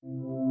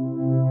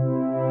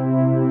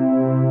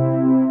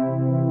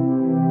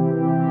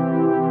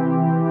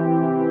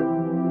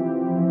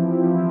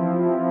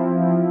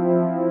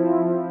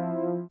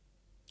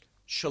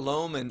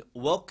Shalom and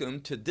welcome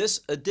to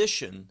this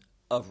edition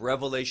of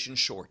Revelation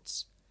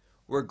Shorts.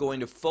 We're going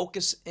to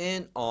focus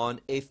in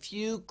on a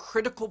few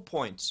critical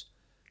points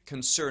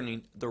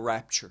concerning the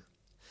rapture.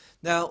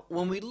 Now,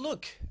 when we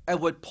look at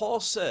what Paul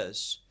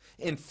says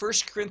in 1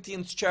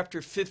 Corinthians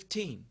chapter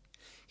 15,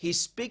 he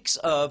speaks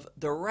of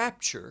the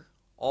rapture,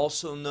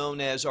 also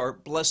known as our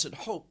blessed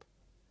hope,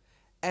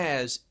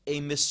 as a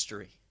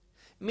mystery.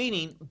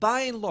 Meaning,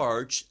 by and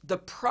large, the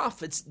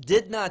prophets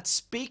did not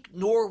speak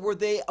nor were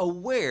they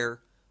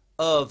aware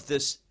of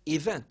this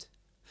event.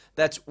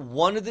 That's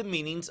one of the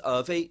meanings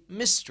of a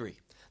mystery.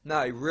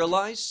 Now, I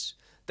realize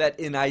that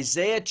in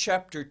Isaiah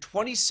chapter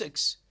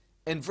 26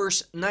 and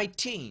verse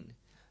 19,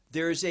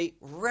 there is a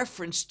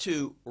reference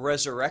to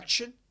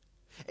resurrection,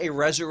 a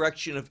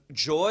resurrection of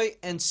joy,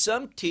 and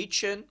some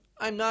teach, and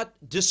I'm not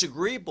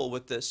disagreeable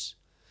with this,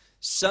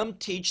 some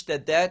teach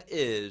that that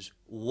is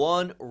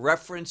one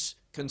reference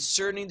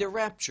concerning the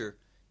rapture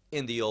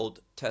in the Old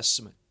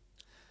Testament.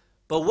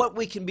 But what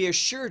we can be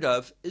assured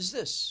of is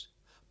this.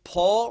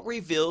 Paul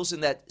reveals in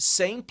that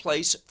same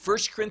place, 1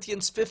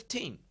 Corinthians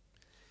 15,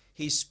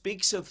 he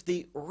speaks of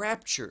the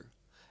rapture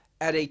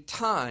at a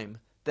time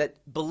that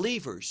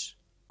believers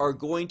are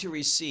going to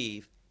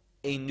receive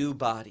a new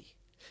body.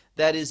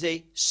 That is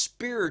a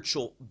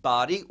spiritual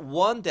body,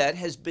 one that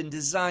has been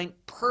designed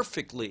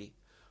perfectly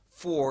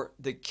for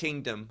the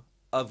kingdom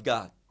of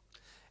God.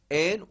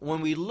 And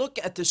when we look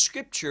at the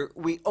scripture,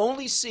 we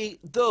only see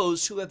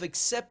those who have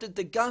accepted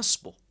the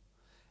gospel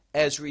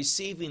as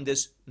receiving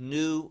this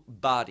new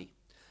body.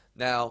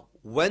 Now,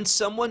 when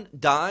someone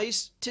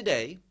dies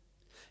today,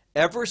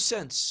 ever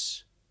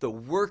since the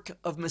work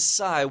of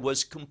Messiah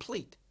was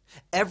complete,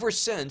 ever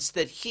since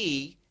that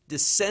he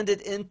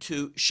descended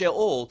into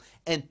Sheol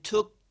and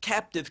took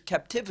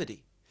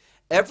captivity,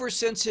 ever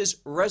since his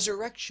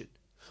resurrection,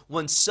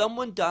 when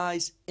someone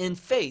dies in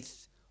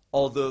faith,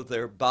 although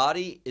their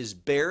body is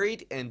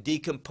buried and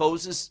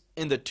decomposes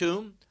in the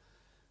tomb,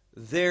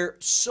 their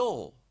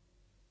soul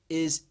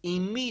is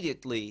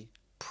immediately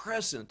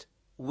present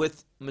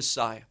with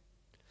Messiah.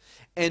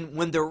 And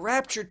when the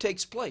rapture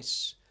takes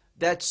place,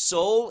 that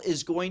soul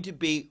is going to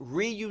be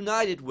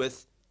reunited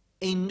with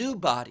a new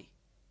body,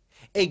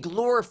 a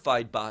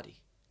glorified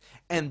body.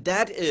 And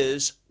that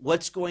is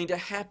what's going to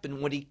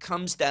happen when he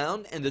comes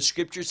down, and the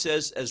scripture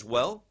says as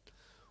well,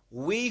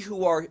 we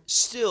who are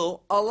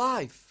still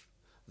alive,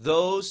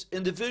 those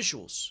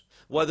individuals,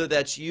 whether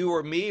that's you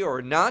or me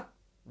or not,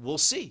 we'll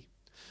see.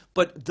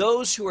 But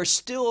those who are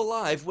still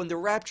alive when the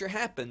rapture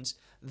happens,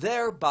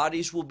 their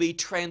bodies will be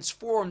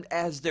transformed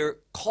as they're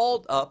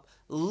called up,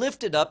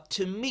 lifted up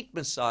to meet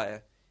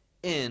Messiah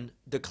in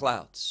the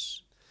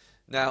clouds.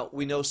 Now,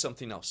 we know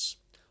something else.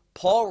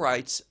 Paul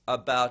writes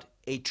about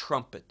a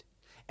trumpet,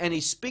 and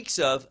he speaks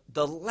of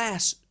the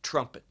last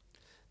trumpet.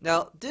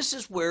 Now, this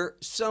is where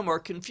some are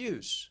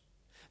confused.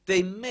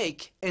 They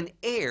make an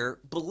error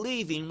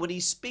believing when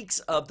he speaks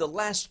of the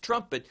last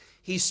trumpet,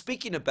 he's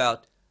speaking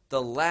about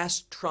the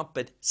last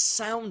trumpet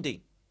sounding.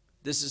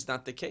 This is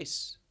not the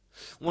case.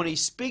 When he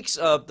speaks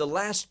of the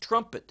last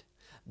trumpet,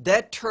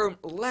 that term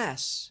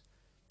last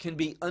can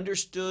be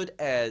understood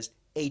as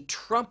a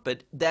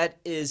trumpet that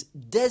is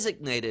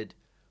designated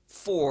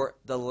for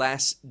the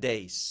last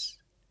days.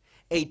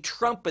 A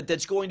trumpet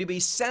that's going to be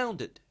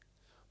sounded.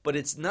 But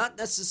it's not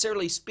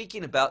necessarily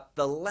speaking about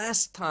the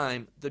last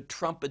time the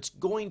trumpet's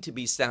going to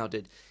be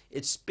sounded.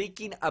 It's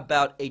speaking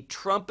about a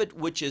trumpet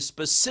which is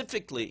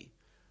specifically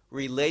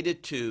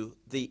related to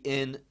the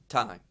end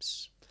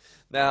times.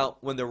 Now,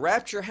 when the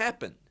rapture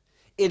happened,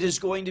 it is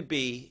going to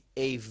be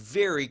a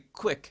very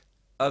quick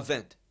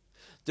event.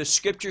 The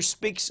scripture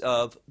speaks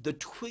of the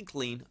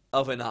twinkling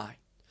of an eye.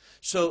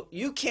 So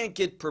you can't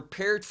get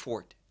prepared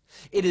for it.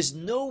 It is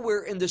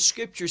nowhere in the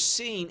scripture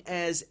seen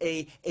as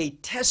a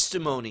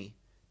testimony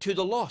to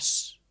the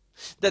loss,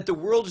 that the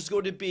world is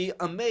going to be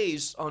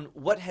amazed on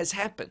what has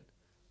happened.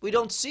 We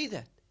don't see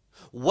that.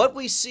 What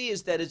we see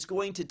is that it's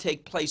going to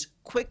take place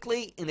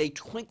quickly in a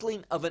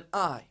twinkling of an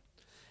eye.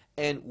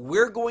 And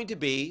we're going to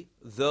be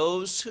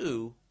those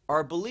who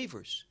are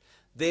believers.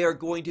 They are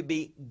going to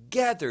be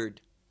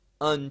gathered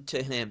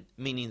unto him,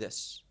 meaning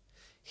this.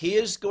 He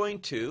is going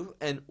to,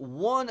 and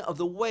one of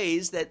the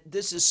ways that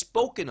this is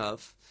spoken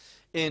of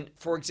in,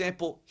 for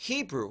example,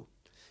 Hebrew,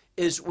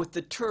 is with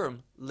the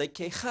term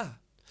lekecha,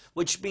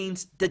 which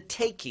means the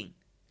taking.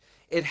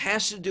 It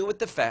has to do with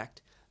the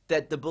fact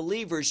that the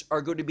believers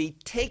are going to be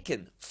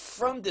taken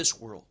from this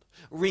world,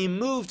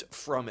 removed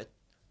from it,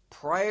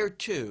 prior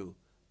to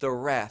the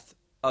wrath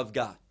of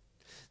God.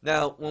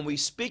 Now, when we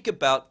speak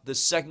about the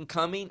second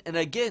coming, and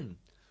again,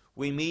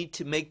 we need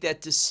to make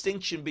that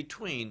distinction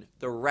between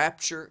the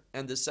rapture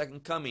and the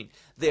second coming.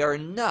 They are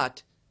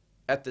not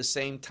at the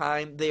same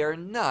time. They are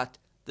not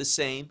the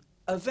same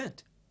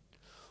event.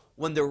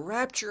 When the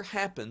rapture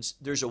happens,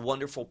 there's a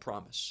wonderful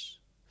promise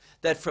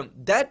that from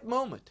that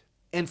moment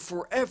and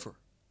forever,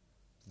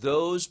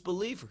 those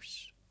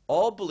believers,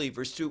 all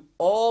believers through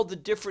all the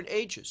different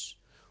ages,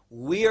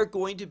 we are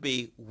going to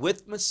be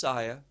with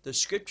Messiah, the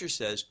scripture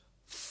says,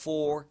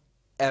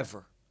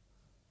 forever.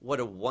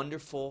 What a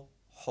wonderful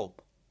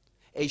hope.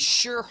 a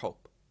sure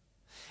hope.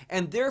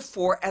 And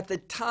therefore, at the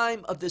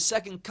time of the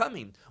second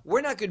coming,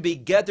 we're not going to be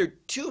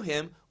gathered to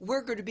him,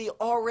 we're going to be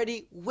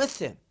already with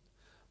him.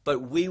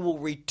 But we will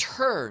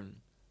return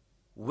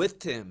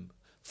with him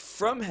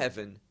from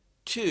heaven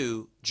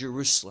to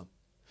Jerusalem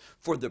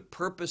for the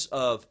purpose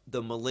of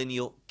the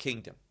millennial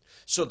kingdom.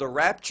 So the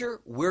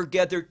rapture, we're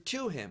gathered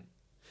to him.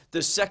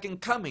 The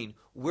second coming,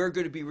 we're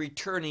going to be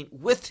returning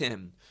with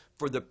him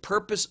for the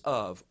purpose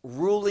of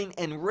ruling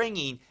and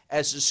reigning,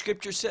 as the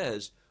scripture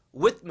says,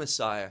 with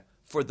Messiah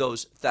for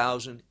those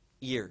 1,000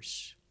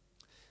 years.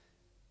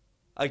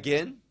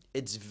 Again,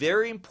 it's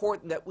very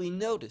important that we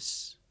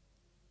notice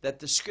that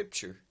the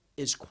scripture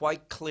is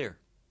quite clear.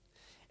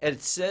 And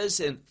it says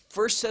in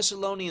 1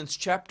 Thessalonians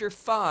chapter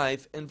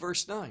 5 and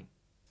verse 9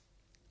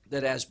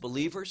 that as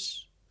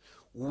believers,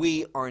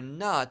 we are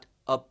not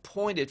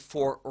appointed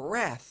for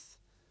wrath,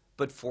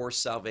 but for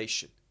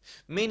salvation.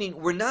 Meaning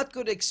we're not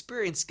going to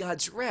experience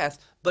God's wrath,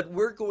 but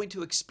we're going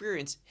to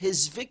experience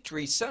his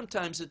victory.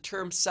 Sometimes the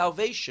term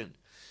salvation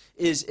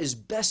is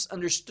best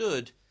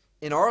understood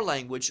in our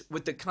language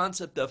with the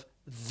concept of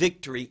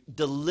victory,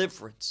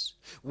 deliverance.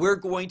 We're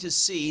going to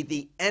see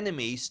the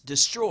enemies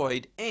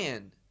destroyed,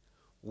 and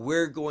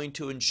we're going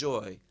to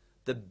enjoy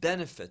the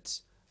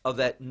benefits of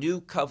that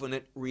new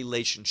covenant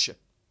relationship.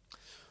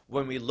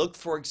 When we look,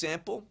 for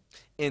example,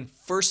 in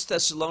 1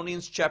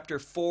 Thessalonians chapter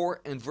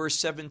 4 and verse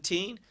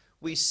 17,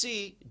 we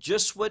see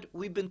just what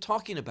we've been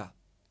talking about.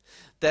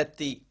 That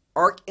the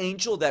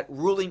archangel, that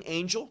ruling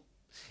angel,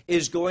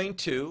 is going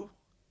to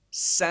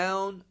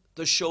sound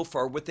the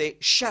shofar with a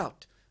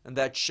shout. And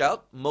that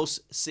shout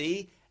most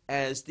see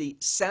as the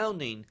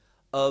sounding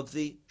of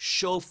the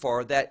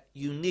shofar, that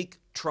unique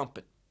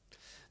trumpet.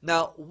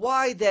 Now,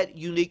 why that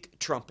unique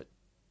trumpet?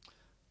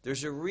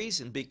 There's a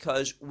reason,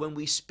 because when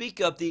we speak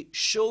of the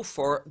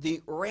shofar,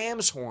 the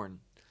ram's horn,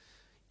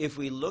 if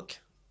we look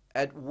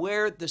at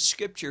where the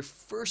scripture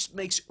first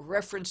makes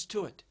reference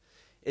to it,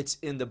 it's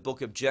in the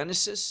book of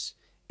Genesis,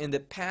 in the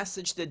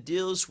passage that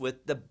deals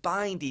with the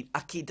binding,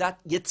 Akidat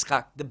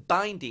Yitzchak, the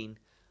binding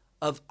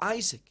of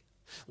Isaac.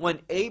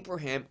 When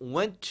Abraham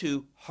went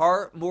to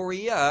Har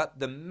Moriah,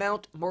 the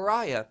Mount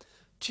Moriah,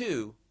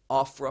 to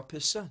offer up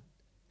his son.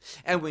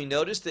 And we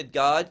notice that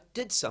God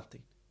did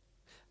something.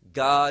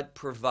 God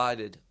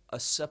provided a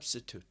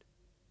substitute.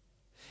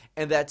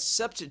 And that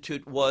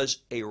substitute was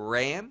a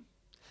ram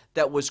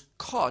that was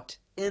caught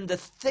in the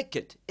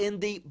thicket, in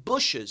the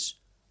bushes,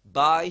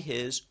 by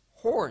his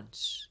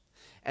horns.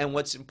 And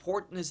what's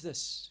important is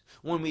this.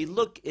 When we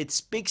look, it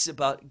speaks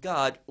about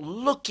God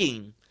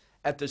looking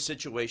at the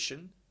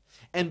situation,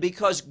 and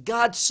because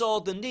God saw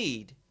the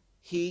need,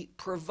 he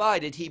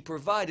provided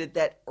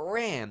that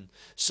ram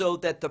so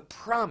that the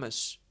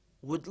promise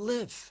would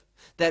live.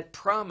 That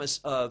promise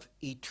of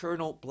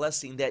eternal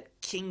blessing,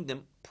 that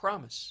kingdom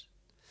promise.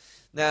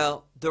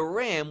 Now, the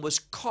ram was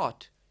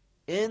caught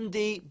in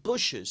the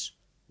bushes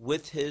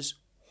with his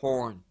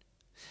horn.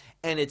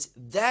 And it's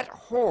that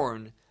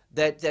horn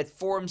that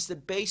forms the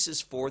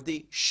basis for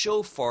the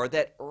shofar,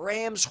 that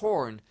ram's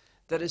horn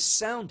that is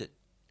sounded.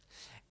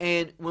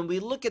 And when we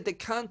look at the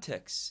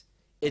context,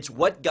 it's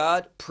what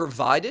God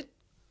provided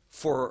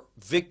for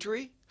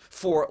victory,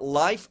 for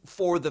life,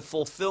 for the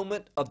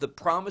fulfillment of the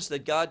promise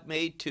that God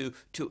made to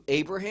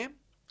Abraham.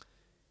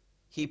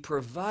 He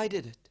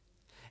provided it.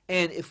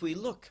 And if we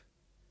look,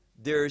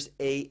 there's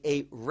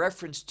a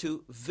reference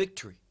to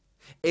victory.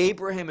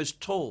 Abraham is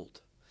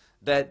told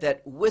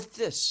that with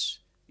this,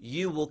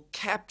 you will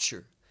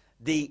capture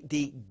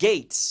the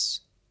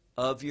gates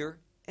of your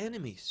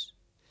enemies.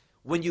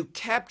 When you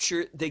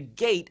capture the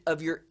gate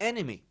of your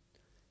enemy,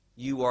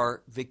 you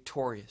are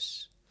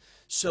victorious.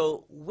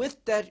 So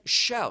with that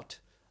shout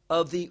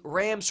of the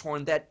ram's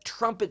horn, that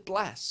trumpet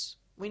blasts,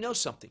 we know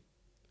something.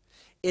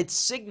 It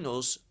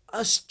signals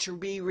us to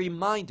be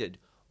reminded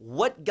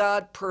what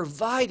God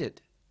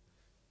provided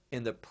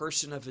in the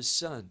person of his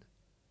Son,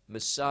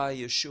 Messiah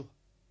Yeshua.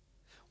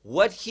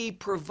 What he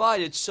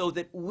provided so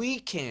that we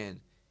can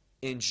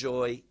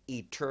enjoy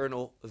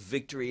eternal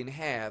victory and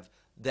have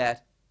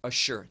that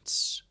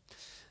assurance.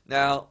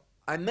 Now,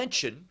 I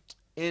mentioned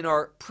in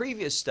our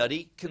previous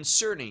study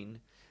concerning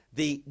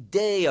the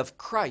day of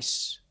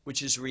Christ,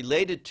 which is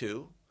related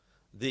to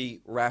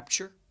the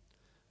rapture,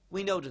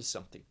 we noticed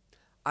something.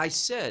 I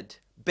said,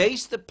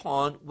 based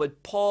upon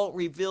what Paul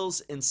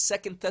reveals in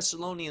 2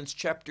 Thessalonians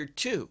chapter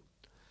 2,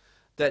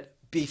 that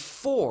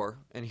before,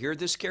 and hear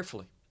this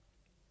carefully,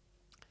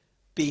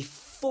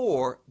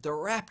 before the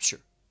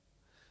rapture,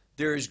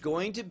 there is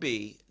going to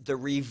be the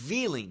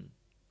revealing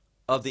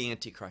of the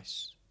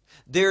Antichrist.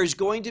 There is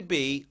going to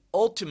be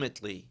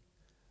ultimately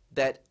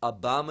that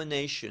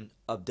abomination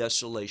of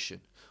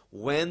desolation,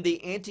 when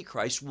the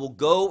Antichrist will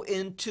go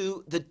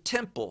into the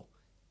temple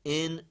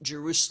in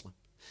Jerusalem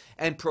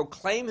and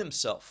proclaim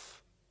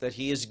himself that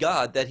he is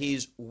God, that he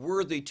is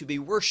worthy to be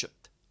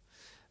worshipped.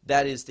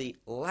 That is the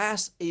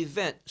last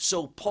event,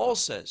 so Paul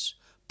says,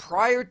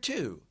 prior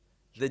to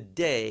the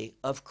day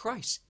of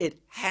Christ. It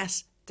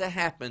has to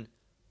happen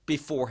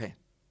beforehand.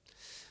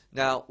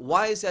 Now,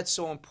 why is that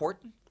so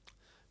important?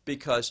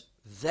 Because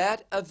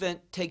that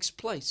event takes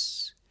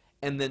place.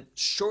 And then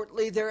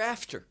shortly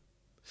thereafter,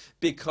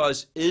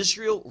 because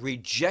Israel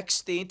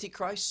rejects the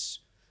Antichrist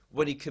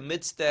when he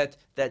commits that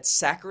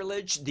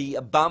sacrilege, the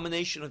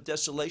abomination of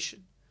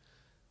desolation,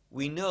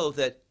 we know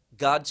that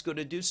God's going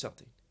to do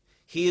something.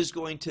 He is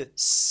going to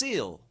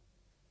seal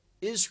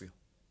Israel,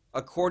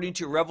 according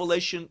to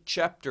Revelation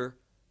chapter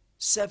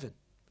 7,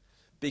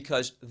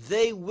 because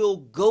they will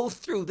go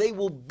through, they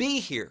will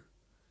be here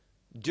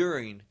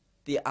during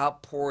the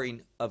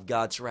outpouring of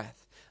God's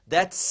wrath.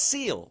 That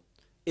seal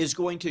is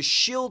going to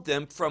shield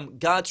them from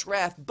God's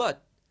wrath,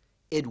 but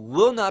it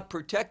will not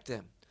protect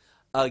them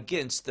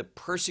against the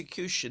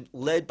persecution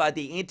led by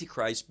the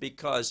Antichrist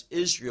because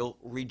Israel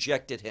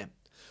rejected him.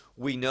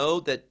 We know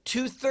that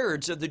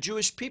 2/3 of the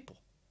Jewish people,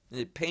 and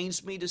it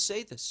pains me to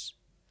say this,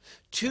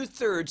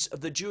 2/3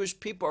 of the Jewish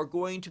people are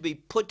going to be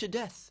put to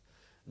death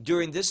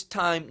during this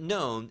time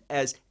known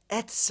as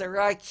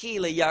Etzeraki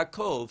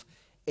Yaakov,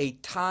 a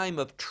time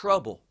of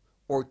trouble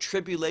or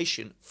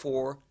tribulation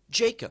for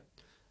Jacob.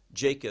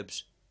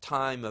 Jacob's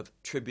time of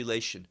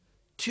tribulation.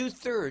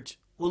 2/3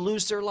 will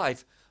lose their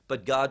life,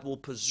 but God will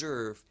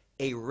preserve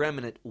a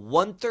remnant,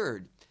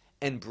 1/3,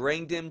 and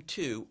bring them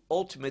to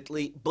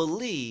ultimately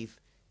believe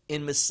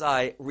in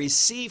Messiah,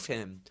 receive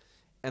him,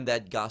 and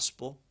that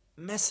gospel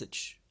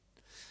message.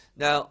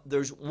 Now,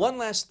 there's one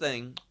last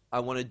thing I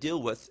want to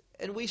deal with,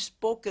 and we've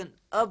spoken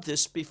of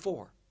this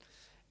before,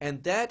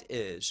 and that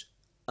is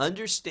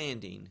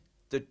understanding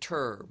the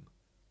term,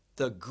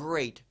 the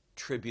Great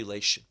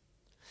Tribulation.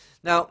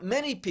 Now,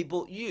 many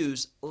people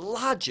use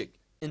logic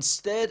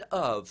instead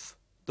of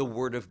the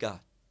Word of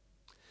God.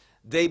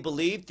 They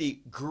believe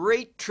the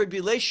Great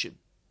Tribulation,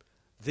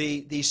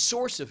 the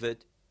source of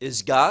it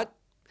is God,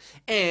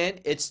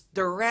 and it's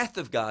the wrath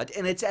of God,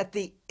 and it's at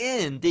the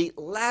end, the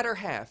latter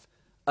half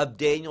of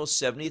Daniel's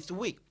 70th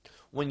week.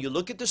 When you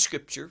look at the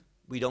scripture,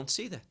 we don't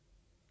see that.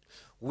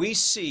 We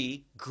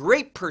see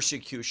great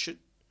persecution,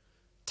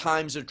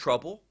 times of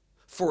trouble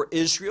for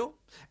Israel,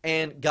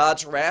 and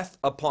God's wrath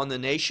upon the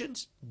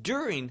nations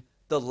during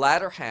the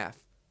latter half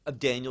of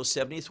Daniel's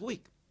 70th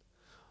week.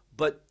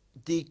 But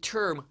the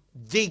term,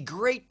 the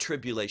Great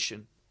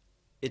Tribulation,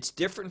 it's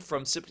different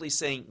from simply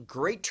saying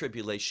Great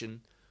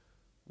Tribulation.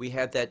 We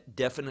have that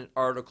definite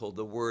article,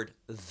 the word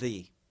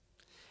the.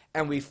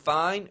 And we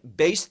find,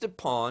 based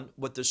upon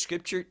what the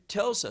scripture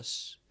tells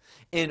us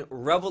in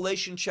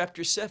Revelation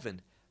chapter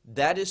 7,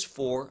 that is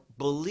for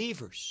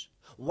believers.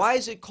 Why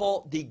is it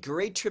called the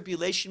Great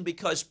Tribulation?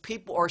 Because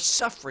people are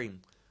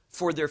suffering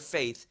for their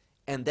faith,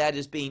 and that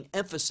is being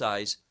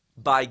emphasized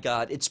by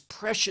God. It's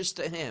precious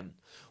to him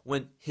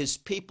when his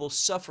people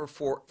suffer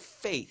for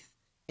faith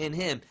in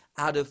him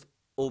out of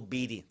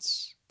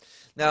obedience.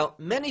 Now,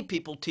 many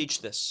people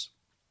teach this,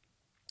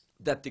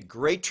 that the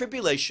Great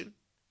Tribulation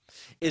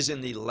is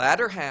in the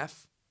latter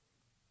half,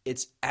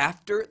 it's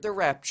after the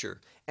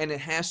rapture, and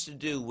it has to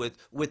do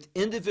with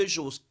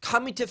individuals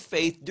coming to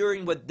faith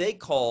during what they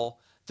call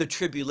the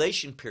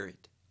tribulation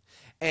period.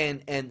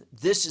 And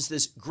this is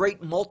this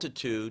great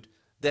multitude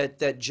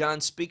that John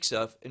speaks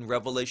of in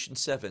Revelation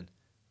 7.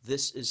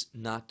 This is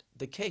not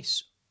the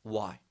case.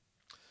 Why?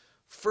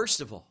 First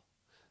of all,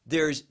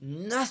 there's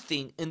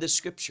nothing in the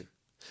scripture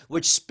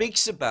which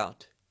speaks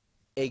about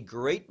a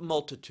great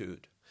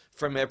multitude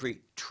from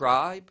every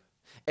tribe,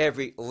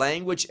 every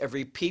language,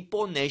 every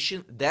people,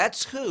 nation.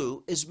 That's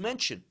who is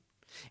mentioned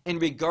in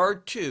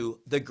regard to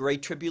the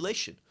Great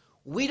Tribulation.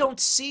 We don't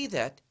see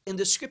that in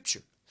the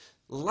scripture.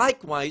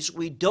 Likewise,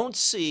 we don't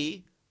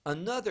see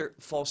another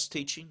false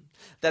teaching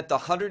that the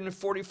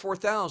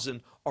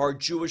 144,000 are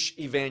Jewish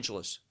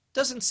evangelists.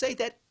 Doesn't say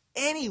that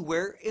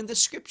anywhere in the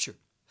scripture.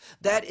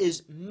 That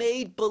is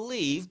made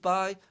believe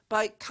by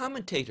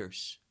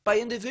commentators, by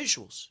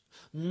individuals.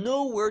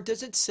 Nowhere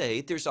does it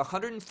say there's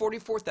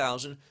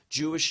 144,000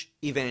 Jewish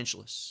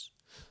evangelists.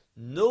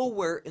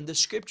 Nowhere in the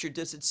scripture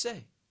does it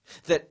say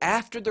that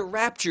after the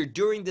rapture,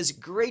 during this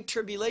great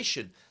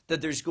tribulation,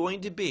 that there's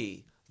going to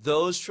be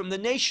those from the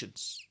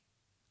nations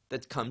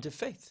that come to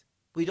faith.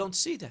 We don't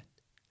see that.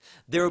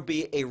 There will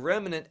be a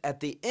remnant at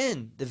the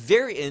end, the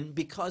very end,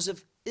 because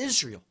of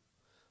Israel,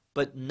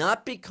 but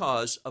not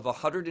because of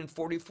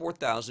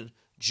 144,000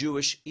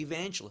 Jewish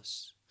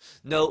evangelists.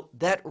 No,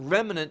 that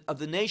remnant of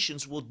the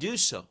nations will do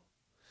so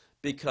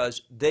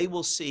because they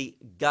will see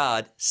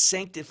God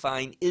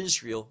sanctifying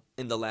Israel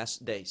in the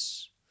last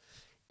days.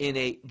 In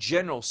a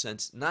general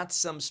sense, not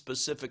some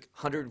specific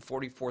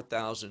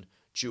 144,000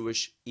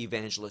 Jewish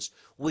evangelists.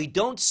 We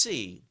don't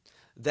see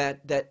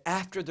that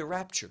after the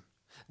rapture,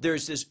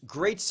 there's this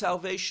great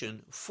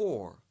salvation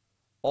for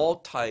all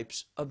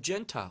types of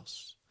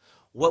Gentiles.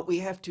 What we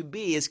have to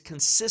be is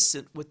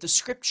consistent with the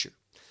scripture.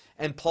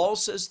 And Paul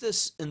says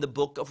this in the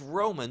book of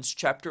Romans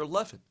chapter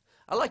 11.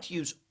 I like to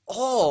use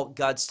all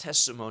God's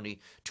testimony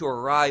to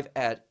arrive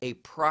at a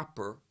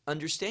proper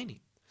understanding.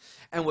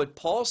 And what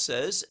Paul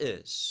says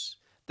is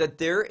that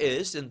there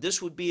is, and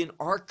this would be in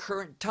our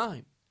current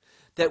time,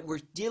 that we're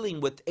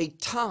dealing with a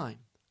time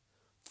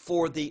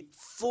for the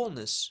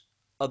fullness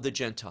of the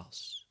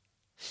Gentiles.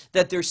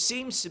 That there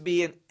seems to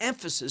be an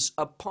emphasis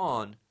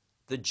upon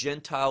the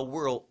Gentile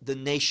world, the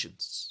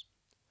nations.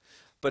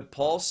 But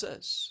Paul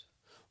says,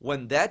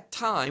 when that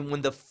time,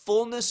 when the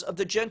fullness of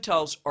the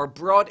Gentiles are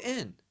brought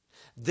in,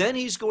 then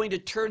he's going to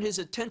turn his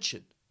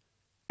attention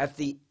at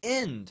the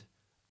end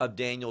of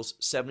Daniel's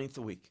 70th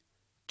week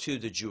to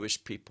the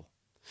Jewish people.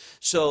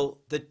 So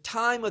the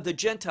time of the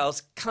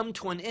Gentiles come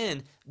to an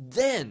end,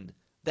 then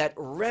that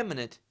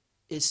remnant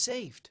is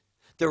saved.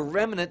 The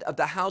remnant of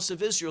the house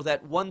of Israel,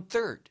 that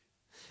 1/3.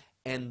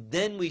 And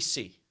then we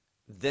see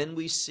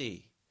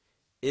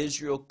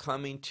Israel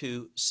coming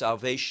to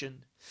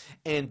salvation.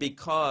 And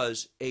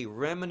because a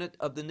remnant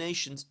of the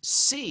nations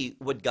see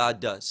what God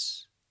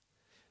does,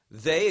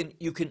 and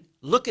you can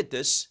look at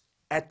this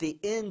at the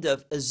end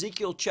of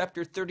Ezekiel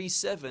chapter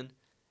 37,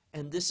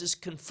 and this is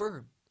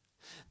confirmed,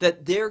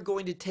 that they're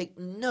going to take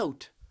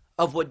note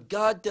of what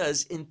God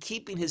does in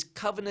keeping his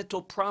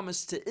covenantal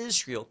promise to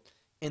Israel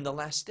in the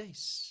last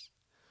days.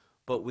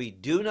 But we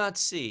do not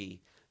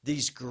see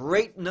these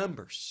great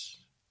numbers,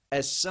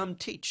 as some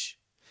teach,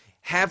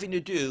 having to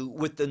do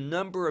with the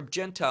number of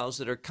Gentiles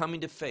that are coming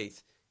to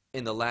faith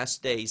in the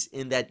last days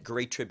in that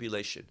great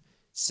tribulation.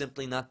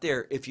 Simply not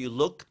there. If you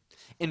look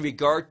in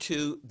regard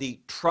to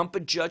the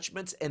trumpet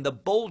judgments and the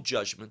bowl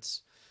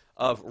judgments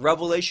of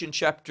Revelation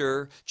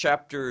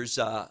chapters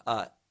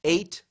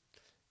 8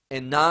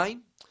 and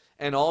 9,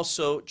 and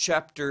also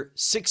chapter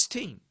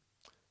 16,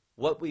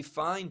 what we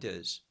find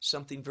is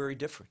something very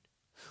different.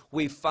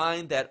 We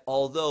find that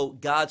although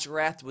God's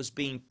wrath was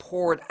being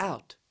poured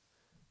out,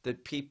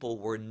 that people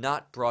were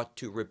not brought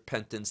to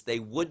repentance. They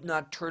would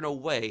not turn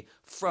away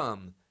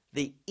from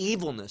the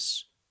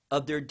evilness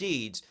of their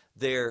deeds,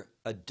 their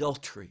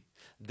adultery,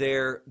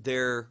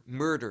 their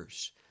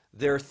murders,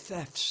 their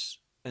thefts,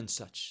 and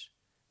such.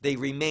 They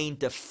remained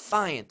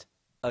defiant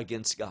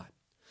against God.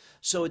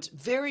 So it's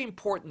very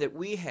important that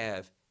we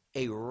have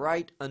a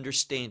right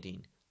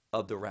understanding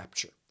of the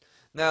rapture.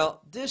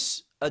 Now,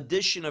 this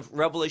edition of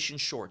Revelation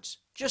Shorts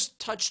just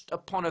touched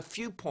upon a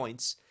few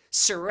points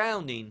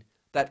surrounding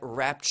that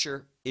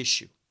rapture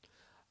issue.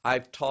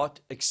 I've taught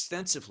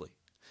extensively,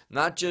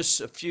 not just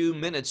a few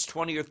minutes,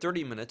 20 or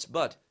 30 minutes,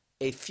 but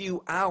a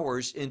few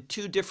hours in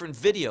 2 different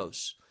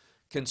videos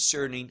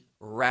concerning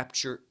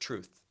rapture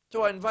truth.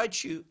 So I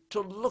invite you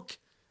to look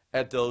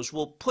at those.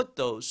 We'll put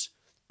those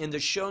in the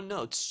show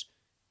notes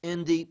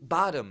in the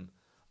bottom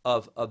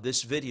of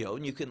this video,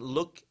 and you can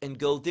look and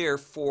go there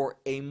for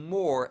a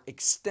more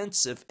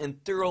extensive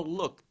and thorough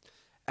look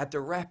at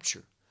the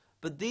rapture.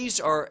 But these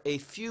are a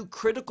few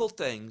critical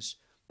things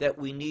that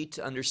we need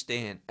to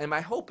understand. And my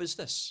hope is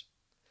this,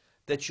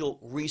 that you'll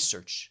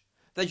research,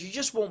 that you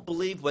just won't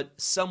believe what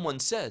someone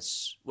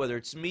says, whether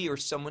it's me or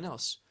someone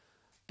else,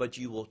 but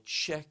you will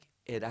check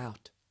it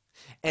out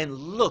and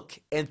look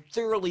and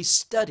thoroughly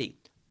study.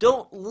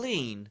 Don't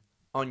lean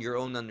on your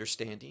own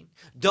understanding.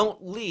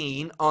 Don't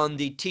lean on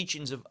the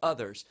teachings of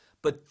others,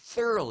 but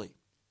thoroughly,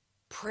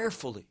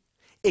 prayerfully,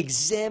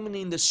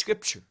 examining the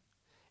Scripture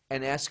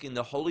and asking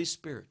the Holy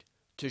Spirit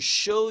to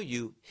show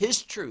you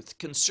his truth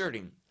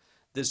concerning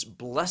this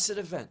blessed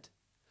event,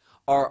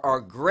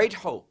 our great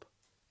hope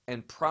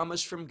and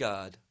promise from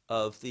God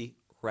of the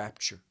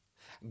rapture.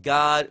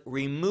 God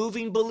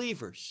removing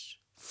believers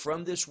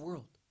from this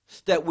world,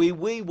 that we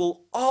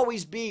will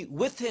always be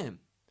with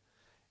him,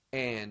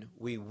 and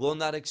we will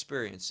not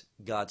experience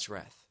God's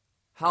wrath.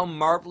 How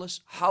marvelous,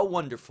 how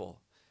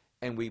wonderful,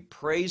 and we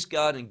praise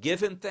God and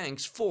give him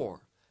thanks for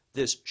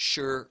this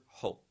sure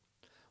hope.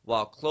 Well,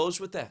 I'll close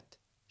with that.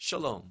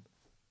 Shalom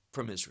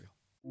from Israel.